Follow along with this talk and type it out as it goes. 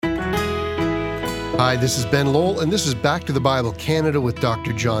Hi, this is Ben Lowell, and this is Back to the Bible Canada with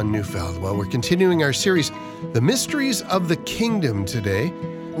Dr. John Neufeld. Well, we're continuing our series, The Mysteries of the Kingdom, today,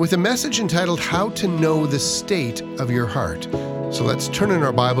 with a message entitled, How to Know the State of Your Heart. So let's turn in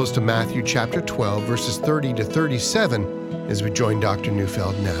our Bibles to Matthew chapter 12, verses 30 to 37, as we join Dr.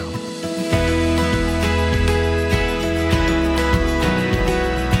 Neufeld now.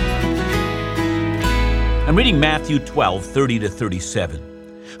 I'm reading Matthew 12, 30 to 37.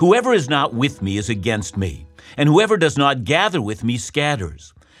 Whoever is not with me is against me, and whoever does not gather with me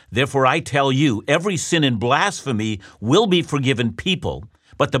scatters. Therefore I tell you, every sin and blasphemy will be forgiven people,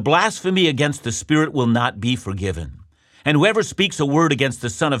 but the blasphemy against the Spirit will not be forgiven. And whoever speaks a word against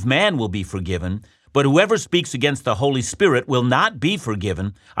the Son of Man will be forgiven, but whoever speaks against the Holy Spirit will not be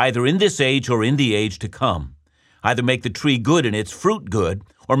forgiven, either in this age or in the age to come. Either make the tree good and its fruit good,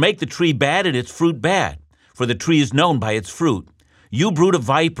 or make the tree bad and its fruit bad, for the tree is known by its fruit. You brood of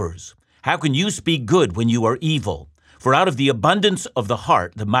vipers, how can you speak good when you are evil? For out of the abundance of the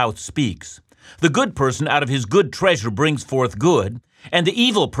heart the mouth speaks. The good person out of his good treasure brings forth good, and the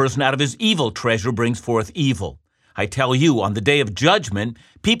evil person out of his evil treasure brings forth evil. I tell you, on the day of judgment,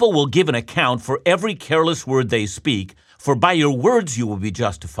 people will give an account for every careless word they speak, for by your words you will be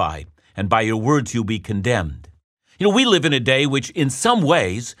justified, and by your words you will be condemned. We live in a day which in some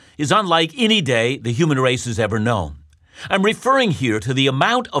ways is unlike any day the human race has ever known. I'm referring here to the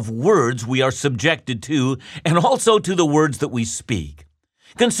amount of words we are subjected to, and also to the words that we speak.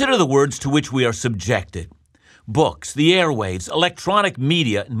 Consider the words to which we are subjected. Books, the airwaves, electronic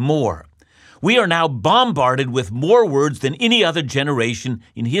media, and more. We are now bombarded with more words than any other generation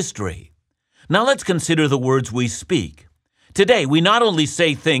in history. Now let's consider the words we speak. Today, we not only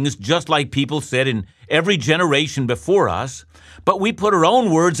say things just like people said in every generation before us, but we put our own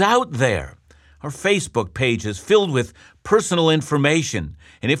words out there. Our Facebook page is filled with personal information,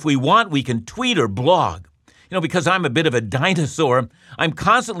 and if we want, we can tweet or blog. Because I'm a bit of a dinosaur, I'm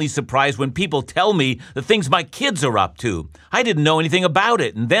constantly surprised when people tell me the things my kids are up to. I didn't know anything about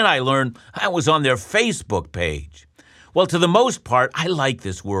it, and then I learned I was on their Facebook page. Well, to the most part, I like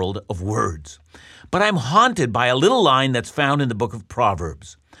this world of words. But I'm haunted by a little line that's found in the book of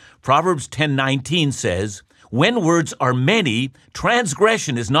Proverbs. Proverbs 10:19 says, when words are many,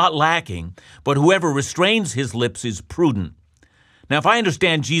 transgression is not lacking, but whoever restrains his lips is prudent. Now, if I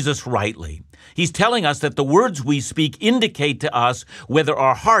understand Jesus rightly, he's telling us that the words we speak indicate to us whether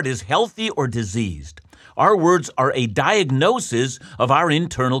our heart is healthy or diseased. Our words are a diagnosis of our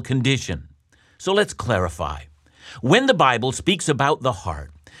internal condition. So let's clarify. When the Bible speaks about the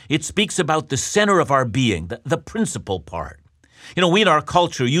heart, it speaks about the center of our being, the principal part. We in our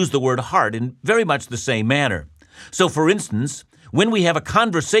culture use the word heart in very much the same manner. So, for instance, when we have a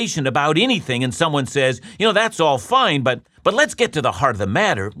conversation about anything and someone says, that's all fine, but let's get to the heart of the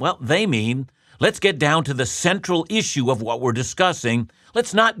matter, well, they mean, let's get down to the central issue of what we're discussing.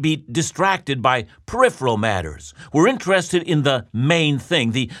 Let's not be distracted by peripheral matters. We're interested in the main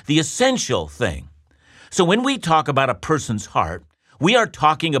thing, the essential thing. So when we talk about a person's heart, we are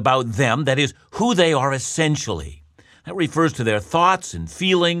talking about them, that is, who they are essentially. That refers to their thoughts and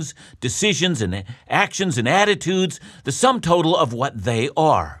feelings, decisions and actions and attitudes, the sum total of what they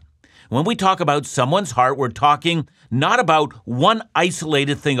are. When we talk about someone's heart, we're talking not about one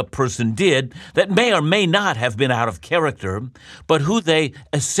isolated thing a person did that may or may not have been out of character, but who they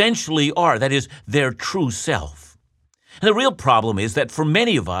essentially are, that is, their true self. And the real problem is that for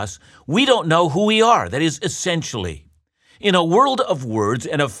many of us, we don't know who we are, that is, essentially. In a world of words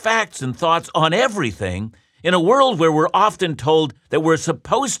and of facts and thoughts on everything, in a world where we're often told that we're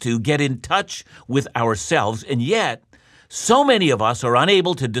supposed to get in touch with ourselves, and yet so many of us are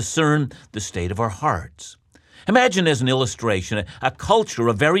unable to discern the state of our hearts. Imagine as an illustration a culture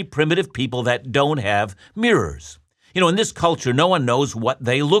of very primitive people that don't have mirrors. In this culture, no one knows what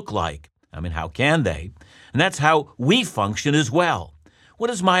they look like. How can they? And that's how we function as well. What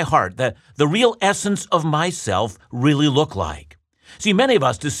does my heart, the real essence of myself, really look like? See, many of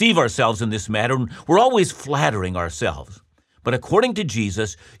us deceive ourselves in this matter, and we're always flattering ourselves. But according to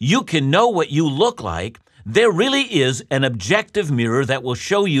Jesus, you can know what you look like. There really is an objective mirror that will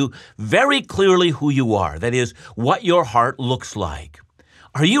show you very clearly who you are, that is, what your heart looks like.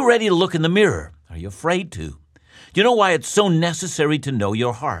 Are you ready to look in the mirror? Are you afraid to? Do you know why it's so necessary to know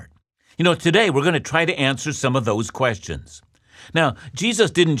your heart? Today we're going to try to answer some of those questions. Now, Jesus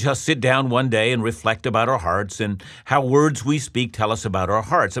didn't just sit down one day and reflect about our hearts and how words we speak tell us about our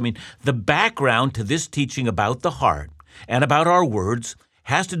hearts. The background to this teaching about the heart and about our words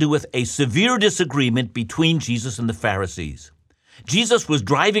has to do with a severe disagreement between Jesus and the Pharisees. Jesus was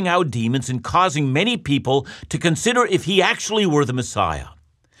driving out demons and causing many people to consider if he actually were the Messiah.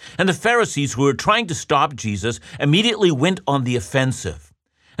 And the Pharisees, who were trying to stop Jesus, immediately went on the offensive.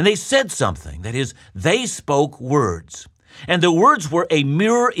 And they said something, that is, they spoke words. And the words were a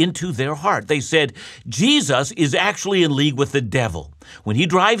mirror into their heart. They said, Jesus is actually in league with the devil. When he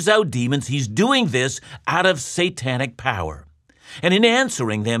drives out demons, he's doing this out of satanic power. And in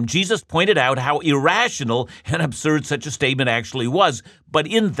answering them, Jesus pointed out how irrational and absurd such a statement actually was. But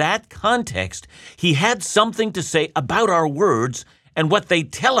in that context, he had something to say about our words and what they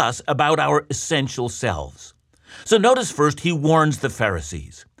tell us about our essential selves. So notice first, he warns the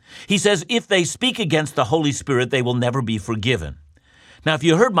Pharisees. He says, if they speak against the Holy Spirit, they will never be forgiven. Now, if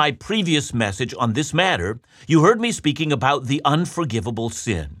you heard my previous message on this matter, you heard me speaking about the unforgivable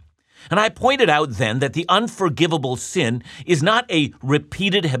sin. And I pointed out then that the unforgivable sin is not a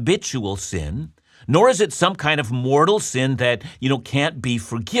repeated habitual sin, nor is it some kind of mortal sin that, can't be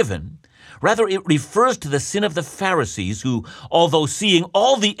forgiven. Rather, it refers to the sin of the Pharisees who, although seeing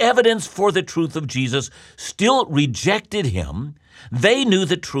all the evidence for the truth of Jesus, still rejected him. They knew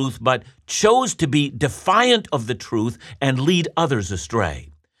the truth, but chose to be defiant of the truth and lead others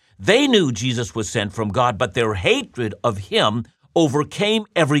astray. They knew Jesus was sent from God, but their hatred of him overcame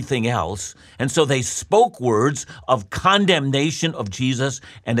everything else, and so they spoke words of condemnation of Jesus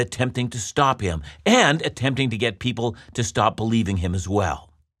and attempting to stop him, and attempting to get people to stop believing him as well.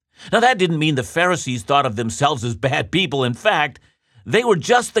 Now, that didn't mean the Pharisees thought of themselves as bad people. In fact, they were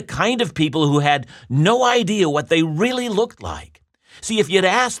just the kind of people who had no idea what they really looked like. See, if you'd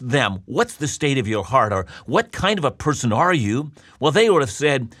asked them, what's the state of your heart, or what kind of a person are you? Well, they would have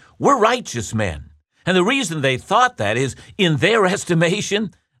said, we're righteous men. And the reason they thought that is, in their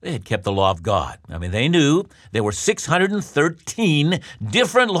estimation, they had kept the law of God. I mean, they knew there were 613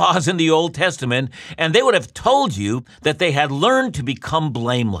 different laws in the Old Testament, and they would have told you that they had learned to become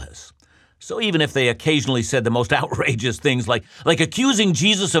blameless. So even if they occasionally said the most outrageous things like accusing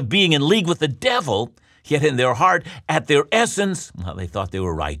Jesus of being in league with the devil, yet in their heart, at their essence, well, they thought they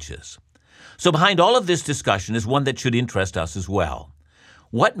were righteous. So behind all of this discussion is one that should interest us as well.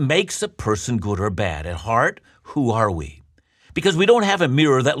 What makes a person good or bad? At heart, who are we? Because we don't have a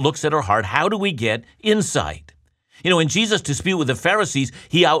mirror that looks at our heart, how do we get insight? In Jesus' dispute with the Pharisees,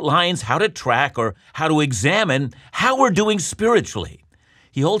 he outlines how to track or how to examine how we're doing spiritually.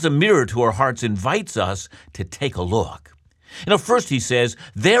 He holds a mirror to our hearts, invites us to take a look. First he says,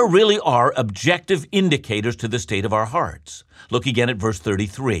 there really are objective indicators to the state of our hearts. Look again at verse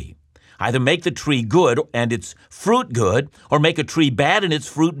 33. Either make the tree good and its fruit good, or make a tree bad and its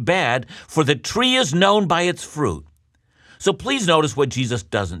fruit bad, for the tree is known by its fruit. So please notice what Jesus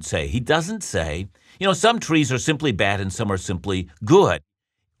doesn't say. He doesn't say, some trees are simply bad and some are simply good.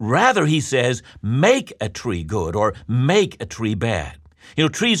 Rather, he says, make a tree good or make a tree bad.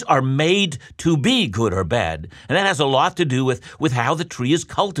 Trees are made to be good or bad, and that has a lot to do with how the tree is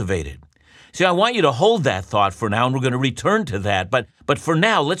cultivated. See, I want you to hold that thought for now, and we're going to return to that. But for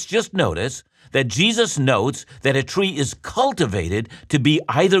now, let's just notice that Jesus notes that a tree is cultivated to be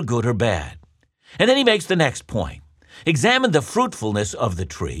either good or bad. And then he makes the next point. Examine the fruitfulness of the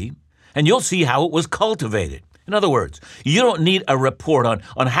tree, and you'll see how it was cultivated. In other words, you don't need a report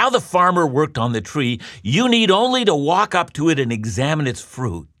on how the farmer worked on the tree. You need only to walk up to it and examine its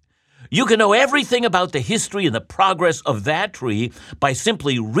fruit. You can know everything about the history and the progress of that tree by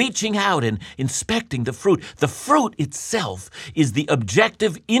simply reaching out and inspecting the fruit. The fruit itself is the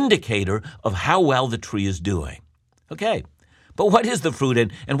objective indicator of how well the tree is doing. Okay, but what is the fruit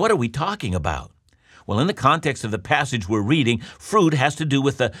and what are we talking about? Well, in the context of the passage we're reading, fruit has to do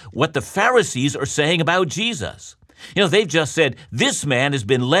with what the Pharisees are saying about Jesus. They've just said, this man has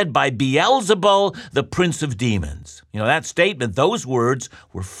been led by Beelzebul, the prince of demons. That statement, those words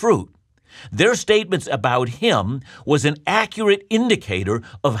were fruit. Their statements about him was an accurate indicator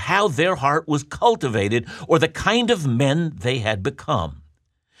of how their heart was cultivated or the kind of men they had become.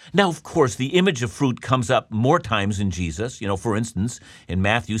 Now, of course, the image of fruit comes up more times in Jesus. For instance, in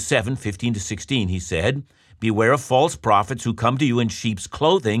Matthew 7:15-16, he said, beware of false prophets who come to you in sheep's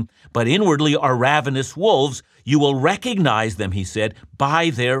clothing, but inwardly are ravenous wolves. You will recognize them, he said,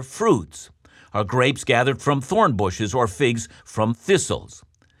 by their fruits. Are grapes gathered from thorn bushes or figs from thistles?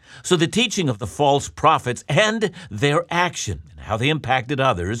 So the teaching of the false prophets and their action and how they impacted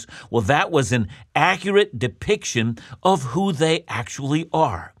others, well, that was an accurate depiction of who they actually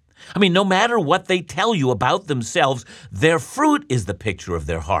are. I mean, no matter what they tell you about themselves, their fruit is the picture of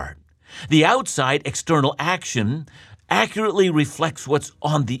their heart. The outside external action accurately reflects what's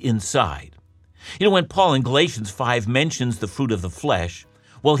on the inside. When Paul in Galatians 5 mentions the fruit of the flesh,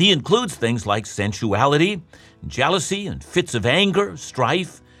 well, he includes things like sensuality, jealousy, and fits of anger,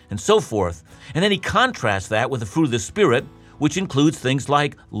 strife, and so forth. And then he contrasts that with the fruit of the Spirit, which includes things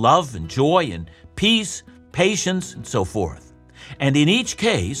like love and joy and peace, patience, and so forth. And in each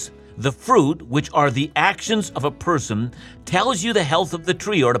case, the fruit, which are the actions of a person, tells you the health of the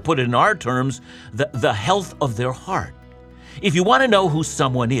tree, or to put it in our terms, the health of their heart. If you want to know who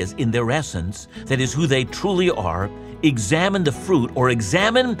someone is in their essence, that is, who they truly are, examine the fruit, or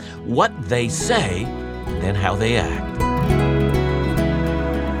examine what they say, then how they act.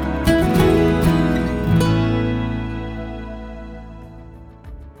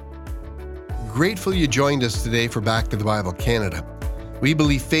 Grateful you joined us today for Back to the Bible Canada. We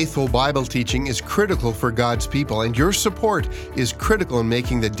believe faithful Bible teaching is critical for God's people, and your support is critical in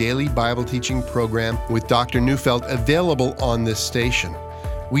making the daily Bible teaching program with Dr. Neufeld available on this station.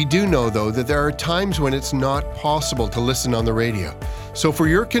 We do know, though, that there are times when it's not possible to listen on the radio. So for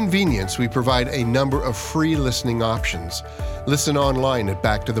your convenience, we provide a number of free listening options. Listen online at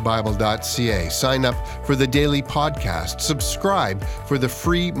backtothebible.ca. Sign up for the daily podcast, subscribe for the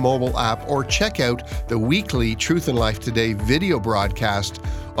free mobile app, or check out the weekly Truth and Life Today video broadcast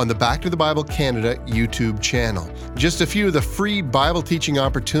on the Back to the Bible Canada YouTube channel. Just a few of the free Bible teaching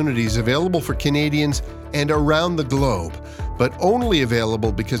opportunities available for Canadians and around the globe, but only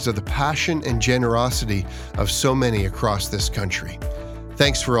available because of the passion and generosity of so many across this country.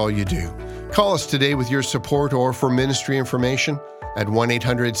 Thanks for all you do. Call us today with your support or for ministry information at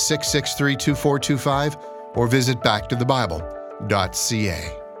 1-800-663-2425 or visit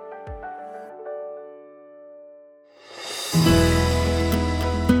backtothebible.ca.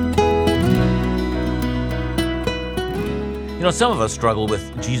 Some of us struggle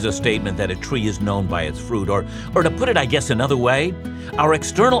with Jesus' statement that a tree is known by its fruit, or to put it, I guess, another way, our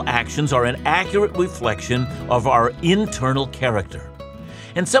external actions are an accurate reflection of our internal character.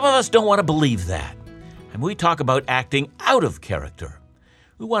 And some of us don't want to believe that. And we talk about acting out of character.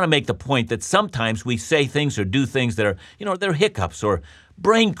 We want to make the point that sometimes we say things or do things that are, they're hiccups or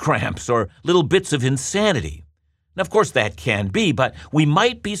brain cramps or little bits of insanity. And of course that can be, but we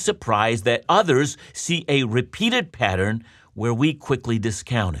might be surprised that others see a repeated pattern where we quickly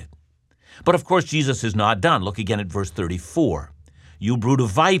discount it. But of course Jesus is not done. Look again at verse 34. You brood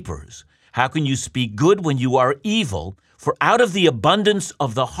of vipers, how can you speak good when you are evil? For out of the abundance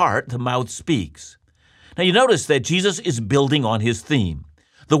of the heart, the mouth speaks. Now you notice that Jesus is building on his theme.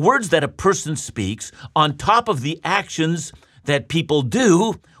 The words that a person speaks on top of the actions that people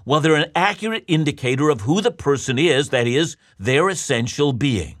do, well, they're an accurate indicator of who the person is, that is, their essential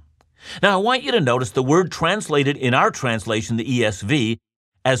being. Now, I want you to notice the word translated in our translation, the ESV,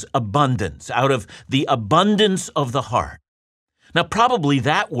 as abundance, out of the abundance of the heart. Now, probably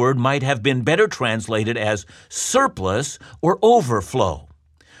that word might have been better translated as surplus or overflow.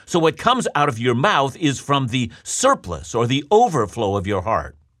 So what comes out of your mouth is from the surplus or the overflow of your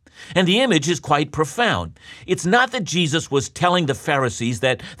heart. And the image is quite profound. It's not that Jesus was telling the Pharisees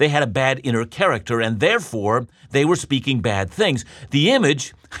that they had a bad inner character and therefore they were speaking bad things. The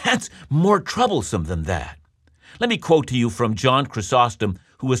image, that's more troublesome than that. Let me quote to you from John Chrysostom,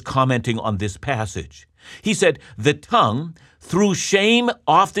 who was commenting on this passage. He said, "The tongue, through shame,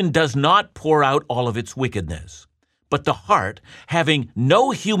 often does not pour out all of its wickedness. But the heart, having no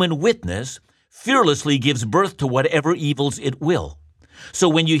human witness, fearlessly gives birth to whatever evils it will. So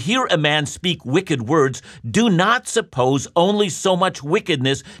when you hear a man speak wicked words, do not suppose only so much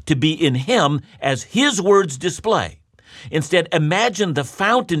wickedness to be in him as his words display. Instead, imagine the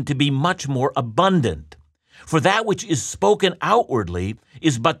fountain to be much more abundant. For that which is spoken outwardly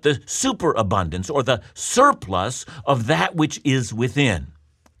is but the superabundance or the surplus of that which is within."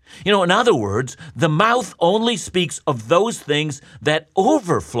 In other words, the mouth only speaks of those things that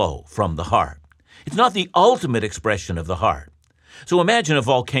overflow from the heart. It's not the ultimate expression of the heart. So imagine a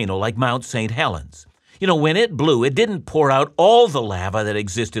volcano like Mount St. Helens. When it blew, it didn't pour out all the lava that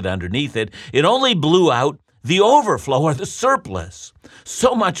existed underneath it. It only blew out the overflow or the surplus.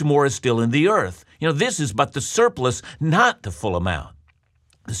 So much more is still in the earth. This is but the surplus, not the full amount.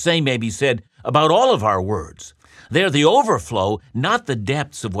 The same may be said about all of our words. They're the overflow, not the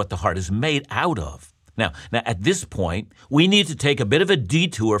depths of what the heart is made out of. Now, at this point, we need to take a bit of a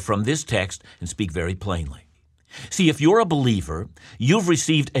detour from this text and speak very plainly. See, if you're a believer, you've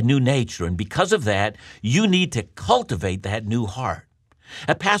received a new nature, and because of that, you need to cultivate that new heart.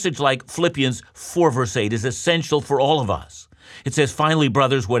 A passage like Philippians 4 verse 8 is essential for all of us. It says, "Finally,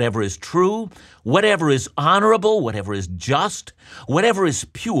 brothers, whatever is true, whatever is honorable, whatever is just, whatever is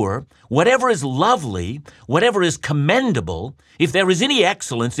pure, whatever is lovely, whatever is commendable, if there is any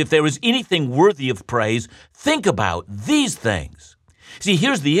excellence, if there is anything worthy of praise, think about these things." See,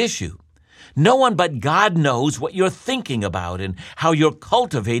 here's the issue. No one but God knows what you're thinking about and how you're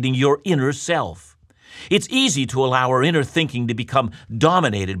cultivating your inner self. It's easy to allow our inner thinking to become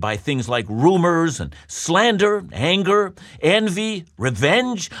dominated by things like rumors and slander, anger, envy,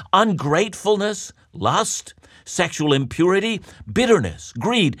 revenge, ungratefulness, lust, sexual impurity, bitterness,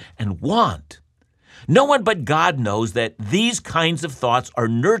 greed, and want. No one but God knows that these kinds of thoughts are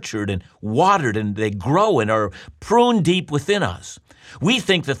nurtured and watered, and they grow and are pruned deep within us. We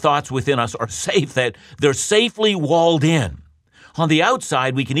think the thoughts within us are safe, that they're safely walled in. On the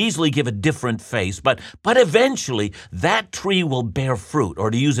outside, we can easily give a different face, but eventually that tree will bear fruit. Or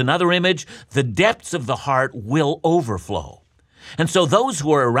to use another image, the depths of the heart will overflow. And so those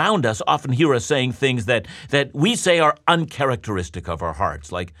who are around us often hear us saying things that we say are uncharacteristic of our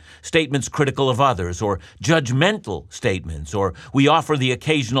hearts, like statements critical of others, or judgmental statements, or we offer the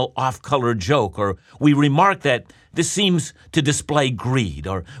occasional off-color joke, or we remark that this seems to display greed,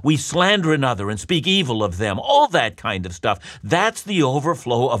 or we slander another and speak evil of them, all that kind of stuff. That's the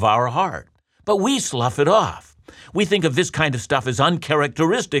overflow of our heart. But we slough it off. We think of this kind of stuff as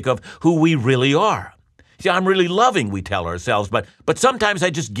uncharacteristic of who we really are. See, I'm really loving, we tell ourselves, but sometimes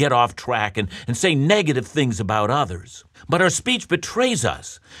I just get off track and say negative things about others. But our speech betrays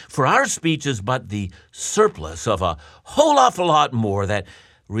us, for our speech is but the surplus of a whole awful lot more that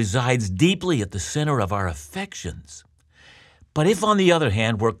resides deeply at the center of our affections. But if, on the other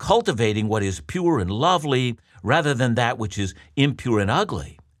hand, we're cultivating what is pure and lovely rather than that which is impure and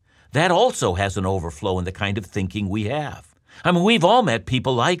ugly, that also has an overflow in the kind of thinking we have. I mean, we've all met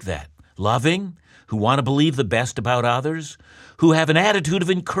people like that, loving, who want to believe the best about others, who have an attitude of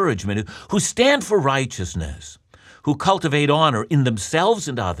encouragement, who stand for righteousness, who cultivate honor in themselves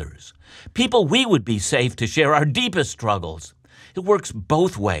and others, people we would be safe to share our deepest struggles. It works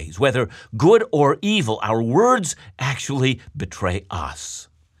both ways. Whether good or evil, our words actually betray us.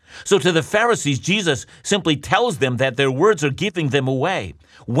 So to the Pharisees, Jesus simply tells them that their words are giving them away.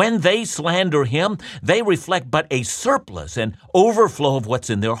 When they slander him, they reflect but a surplus and overflow of what's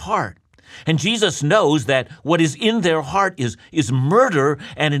in their heart. And Jesus knows that what is in their heart is murder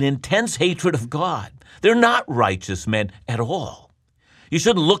and an intense hatred of God. They're not righteous men at all. You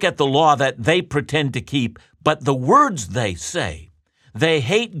shouldn't look at the law that they pretend to keep, but the words they say. They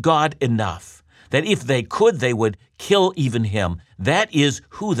hate God enough that if they could, they would kill even him. That is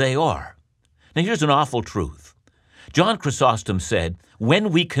who they are. Now here's an awful truth. John Chrysostom said,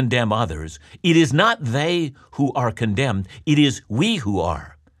 when we condemn others, it is not they who are condemned, it is we who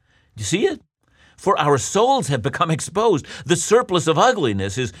are. You see it? For our souls have become exposed. The surplus of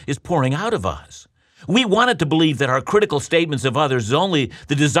ugliness is pouring out of us. We wanted to believe that our critical statements of others is only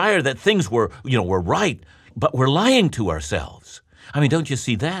the desire that things were right, but we're lying to ourselves. I mean, don't you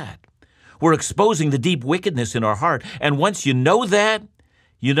see that? We're exposing the deep wickedness in our heart, and once you know that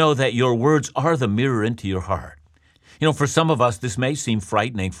your words are the mirror into your heart. For some of us, this may seem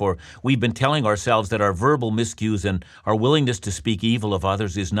frightening, for we've been telling ourselves that our verbal miscues and our willingness to speak evil of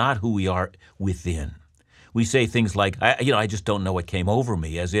others is not who we are within. We say things like, I just don't know what came over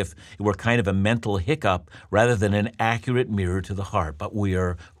me, as if it were kind of a mental hiccup rather than an accurate mirror to the heart, but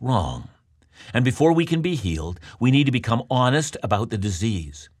we're wrong. And before we can be healed, we need to become honest about the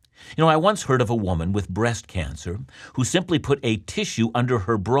disease. I once heard of a woman with breast cancer who simply put a tissue under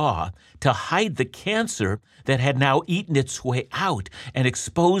her bra to hide the cancer that had now eaten its way out and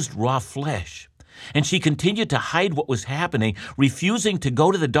exposed raw flesh. And she continued to hide what was happening, refusing to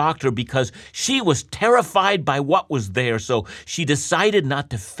go to the doctor because she was terrified by what was there, so she decided not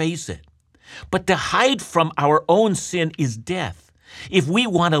to face it. But to hide from our own sin is death. If we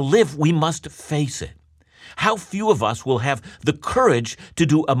want to live, we must face it. How few of us will have the courage to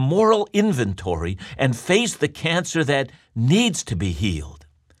do a moral inventory and face the cancer that needs to be healed?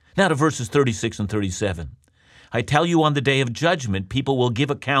 Now to verses 36 and 37. I tell you, on the day of judgment, people will give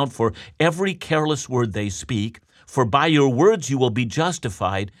account for every careless word they speak, for by your words you will be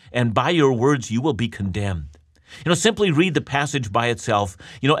justified, and by your words you will be condemned. Simply read the passage by itself,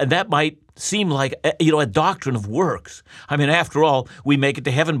 and that might seem like, a doctrine of works. I mean, after all, we make it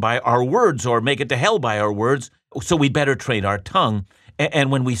to heaven by our words or make it to hell by our words, so we better train our tongue. And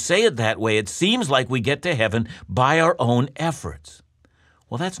when we say it that way, it seems like we get to heaven by our own efforts.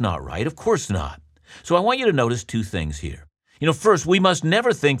 Well, that's not right. Of course not. So I want you to notice two things here. First, we must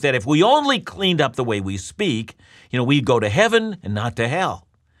never think that if we only cleaned up the way we speak, we'd go to heaven and not to hell.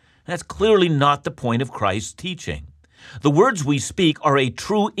 That's clearly not the point of Christ's teaching. The words we speak are a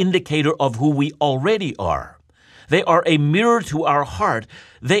true indicator of who we already are. They are a mirror to our heart.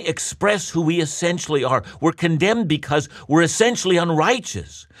 They express who we essentially are. We're condemned because we're essentially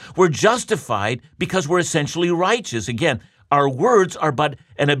unrighteous. We're justified because we're essentially righteous. Again, our words are but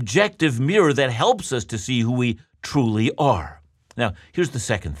an objective mirror that helps us to see who we truly are. Now, here's the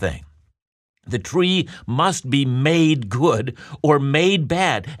second thing. The tree must be made good or made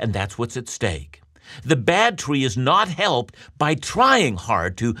bad, and that's what's at stake. The bad tree is not helped by trying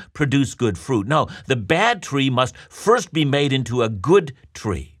hard to produce good fruit. No, the bad tree must first be made into a good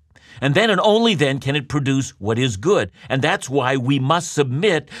tree. And then and only then can it produce what is good. And that's why we must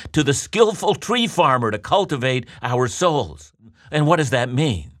submit to the skillful tree farmer to cultivate our souls. And what does that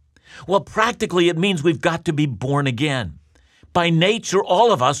mean? Well, practically it means we've got to be born again. By nature,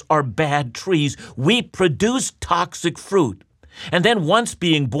 all of us are bad trees. We produce toxic fruit. And then once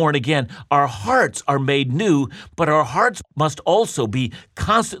being born again, our hearts are made new, but our hearts must also be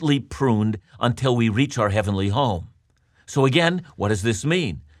constantly pruned until we reach our heavenly home. So again, what does this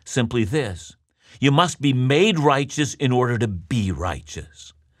mean? Simply this: you must be made righteous in order to be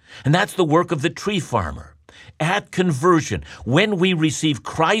righteous. And that's the work of the tree farmer. At conversion, when we receive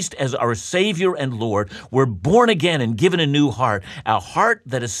Christ as our Savior and Lord, we're born again and given a new heart, a heart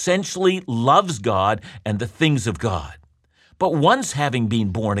that essentially loves God and the things of God. But once having been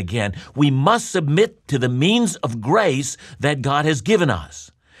born again, we must submit to the means of grace that God has given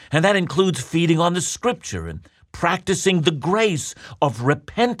us. And that includes feeding on the Scripture and practicing the grace of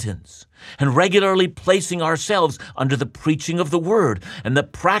repentance and regularly placing ourselves under the preaching of the Word and the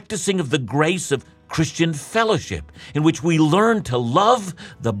practicing of the grace of Christian fellowship, in which we learn to love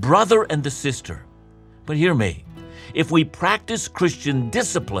the brother and the sister. But hear me. If we practice Christian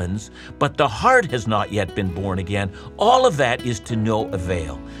disciplines, but the heart has not yet been born again, all of that is to no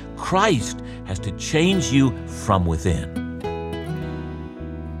avail. Christ has to change you from within.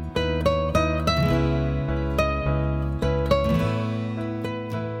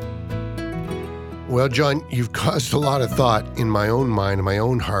 Well, John, you've caused a lot of thought in my own mind and my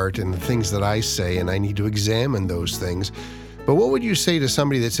own heart and the things that I say, and I need to examine those things. But what would you say to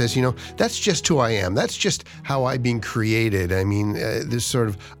somebody that says, that's just who I am. That's just how I've been created. I mean, this sort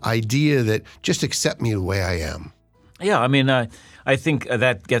of idea that just accept me the way I am. Yeah, I think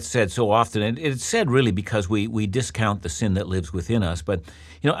that gets said so often. And it's said really because we discount the sin that lives within us. But,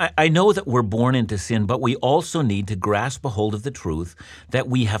 I know that we're born into sin, but we also need to grasp a hold of the truth that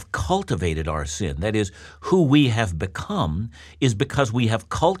we have cultivated our sin. That is, who we have become is because we have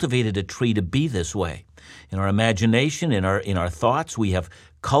cultivated a tree to be this way. In our imagination, in our thoughts, we have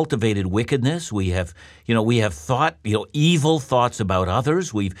cultivated wickedness. We have thought, evil thoughts about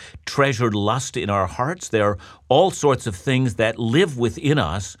others. We've treasured lust in our hearts. There are all sorts of things that live within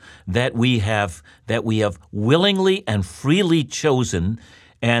us that we have willingly and freely chosen.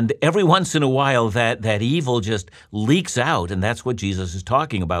 And every once in a while, that evil just leaks out, and that's what Jesus is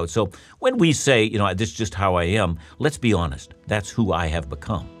talking about. So when we say, this is just how I am, let's be honest. That's who I have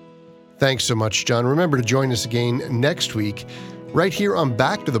become. Thanks so much, John. Remember to join us again next week, right here on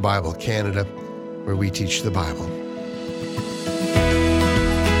Back to the Bible Canada, where we teach the Bible.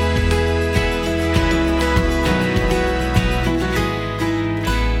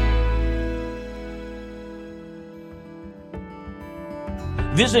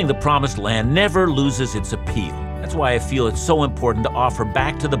 Visiting the Promised Land never loses its appeal. That's why I feel it's so important to offer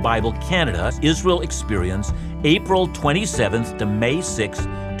Back to the Bible Canada's Israel Experience, April 27th to May 6th,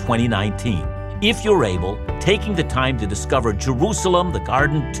 2019. If you're able, taking the time to discover Jerusalem, the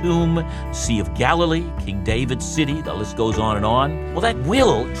Garden Tomb, Sea of Galilee, King David's city, the list goes on, well, that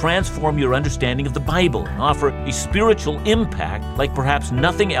will transform your understanding of the Bible and offer a spiritual impact like perhaps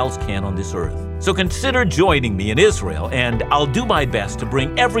nothing else can on this earth. So consider joining me in Israel, and I'll do my best to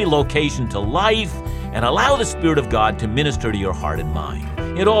bring every location to life and allow the Spirit of God to minister to your heart and mind.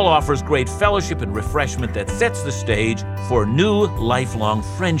 It all offers great fellowship and refreshment that sets the stage for new, lifelong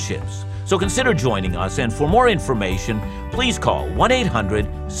friendships. So consider joining us, and for more information, please call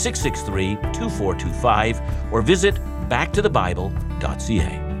 1-800-663-2425 or visit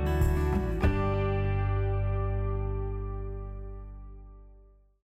backtothebible.ca.